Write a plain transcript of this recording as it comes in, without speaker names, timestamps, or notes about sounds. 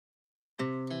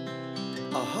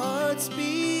hearts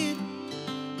beat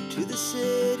to the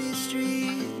city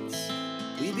streets.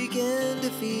 We began to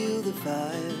feel the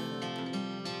fire.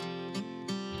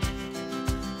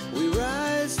 We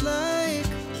rise like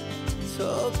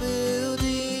tall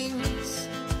buildings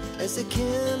as the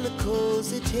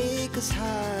chemicals, they take us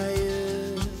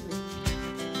higher.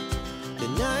 The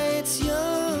night's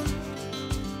young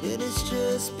and it's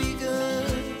just begun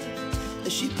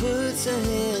as she puts her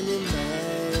hand in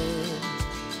mine.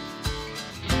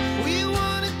 We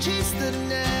wanna chase the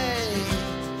night,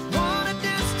 wanna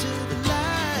dance to the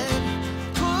light,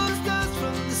 pull the stars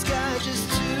from the sky, just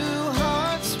two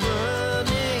hearts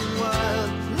running wild.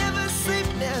 Never sleep,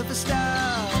 never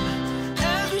stop,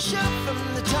 as we shout from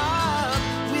the top.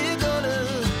 We're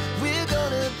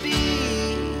gonna be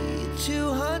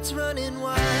two hearts running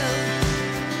wild.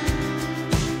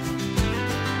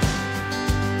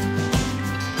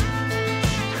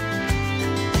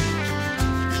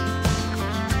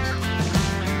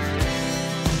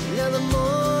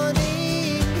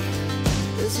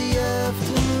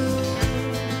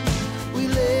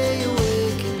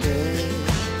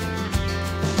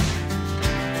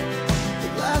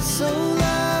 So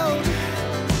loud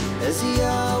as the